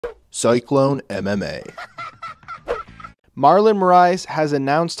Cyclone MMA. Marlon Moraes has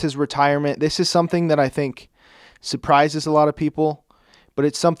announced his retirement. This is something that I think surprises a lot of people, but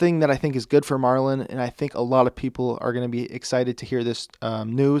it's something that I think is good for Marlon, and I think a lot of people are going to be excited to hear this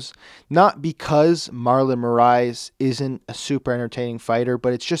news. Not because Marlon Moraes isn't a super entertaining fighter,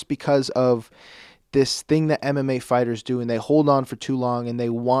 but it's just because of this thing that MMA fighters do, and they hold on for too long, and they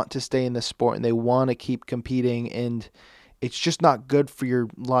want to stay in the sport, and they want to keep competing, and it's just not good for your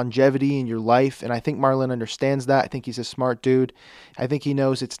longevity in your life. And I think Marlon understands that. I think he's a smart dude. I think he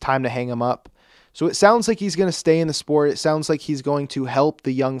knows it's time to hang him up. So it sounds like he's going to stay in the sport. It sounds like he's going to help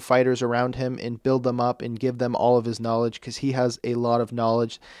the young fighters around him and build them up and give them all of his knowledge, because he has a lot of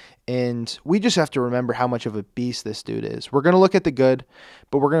knowledge. And we just have to remember how much of a beast this dude is. We're going to look at the good,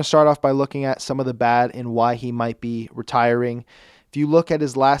 but we're going to start off by looking at some of the bad and why he might be retiring. If you look at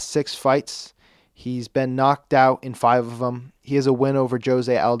his last 6 fights, he's been knocked out in 5 of them. He has a win over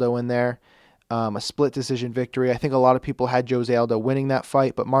Jose Aldo in there, a split decision victory. I think a lot of people had Jose Aldo winning that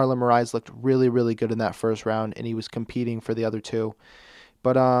fight, but Marlon Moraes looked really, really good in that first round, and he was competing for the other 2.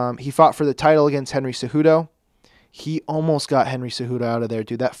 But he fought for the title against Henry Cejudo. He almost got Henry Cejudo out of there,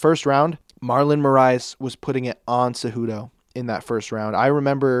 dude. That first round, Marlon Moraes was putting it on Cejudo in that first round. I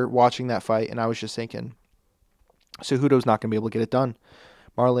remember watching that fight, and I was just thinking, Cejudo's not going to be able to get it done.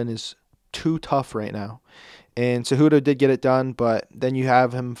 Marlon is too tough right now. And Cejudo did get it done, but then you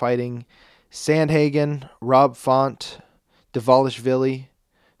have him fighting Sandhagen, Rob Font, Dvalishvili,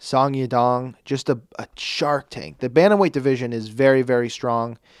 Song Yadong, just a shark tank. The bantamweight division is very, very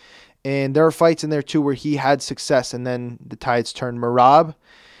strong. And there are fights in there too where he had success and then the tides turned. Merab,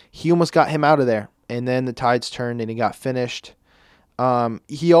 he almost got him out of there. And then the tides turned and he got finished.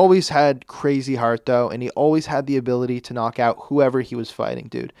 He always had crazy heart though, and he always had the ability to knock out whoever he was fighting,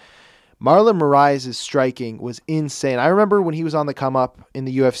 dude. Marlon Moraes' striking was insane. I remember when he was on the come up in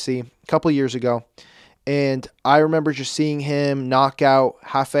the UFC a couple of years ago, and I remember just seeing him knock out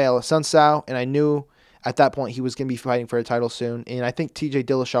Rafael Assunção, and I knew at that point he was going to be fighting for a title soon. And I think TJ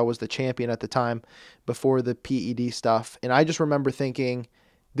Dillashaw was the champion at the time before the PED stuff. And I just remember thinking,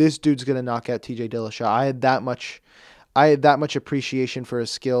 this dude's going to knock out TJ Dillashaw. I had that much appreciation for his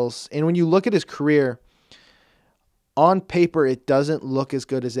skills. And when you look at his career, on paper, it doesn't look as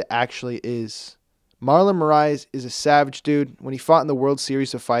good as it actually is. Marlon Moraes is a savage dude. When he fought in the World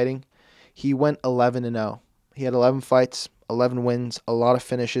Series of Fighting, he went 11-0. He had 11 fights, 11 wins, a lot of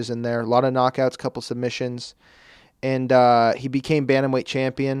finishes in there, a lot of knockouts, a couple submissions. And he became Bantamweight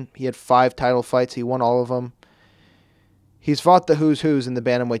champion. He had 5 title fights. He won all of them. He's fought the who's in the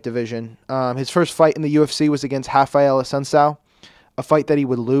Bantamweight division. His first fight in the UFC was against Rafael Assunção, a fight that he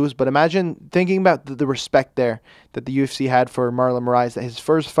would lose. But imagine thinking about the respect there that the UFC had for Marlon Moraes, that his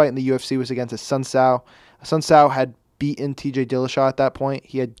first fight in the UFC was against Assunção. Assunção had beaten TJ Dillashaw at that point.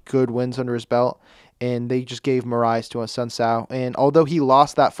 He had good wins under his belt, and they just gave Moraes to Assunção. And although he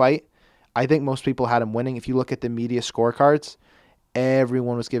lost that fight, I think most people had him winning. If you look at the media scorecards,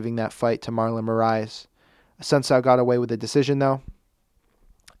 everyone was giving that fight to Marlon Moraes. Assunção got away with the decision, though.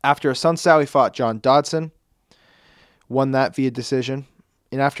 After Assunção, he fought John Dodson, won that via decision.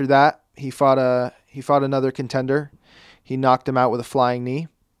 And after that, he fought another contender. He knocked him out with a flying knee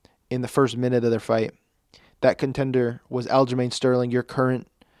in the first minute of their fight. That contender was Aljamain Sterling, your current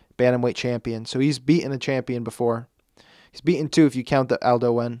bantamweight champion. So he's beaten a champion before. He's beaten 2 if you count the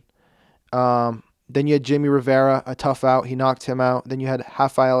Aldo win. Then you had Jimmy Rivera, a tough out. He knocked him out. Then you had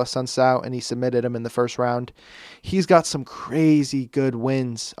Rafael Assunção, and he submitted him in the first round. He's got some crazy good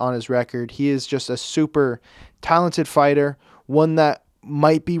wins on his record. He is just a super talented fighter, one that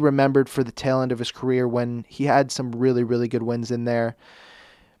might be remembered for the tail end of his career when he had some really, really good wins in there.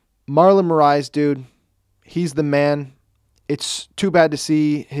 Marlon Moraes, dude, he's the man. It's too bad to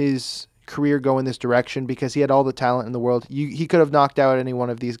see his career go in this direction because he had all the talent in the world. He could have knocked out any one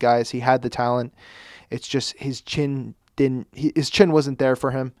of these guys. He had the talent. It's just his chin wasn't there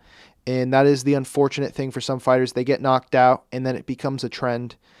for him. And that is the unfortunate thing for some fighters. They get knocked out and then it becomes a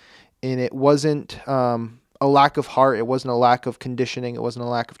trend. And it wasn't a lack of heart. It wasn't a lack of conditioning. It wasn't a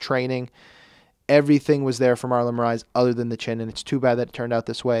lack of training. Everything was there for Marlon Moraes other than the chin. And it's too bad that it turned out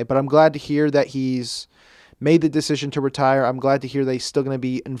this way. But I'm glad to hear that he's made the decision to retire. I'm glad to hear that he's still going to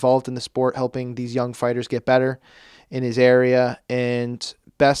be involved in the sport, helping these young fighters get better in his area. And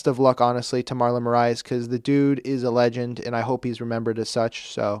best of luck, honestly, to Marlon Moraes, because the dude is a legend, and I hope he's remembered as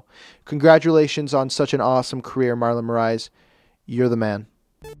such. So congratulations on such an awesome career, Marlon Moraes. You're the man.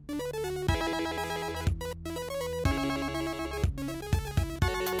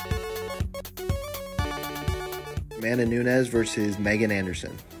 Amanda Nunes versus Megan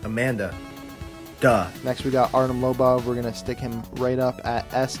Anderson. Amanda. Duh. Next we got Artem Lobov. We're going to stick him right up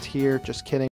at S tier. Just kidding.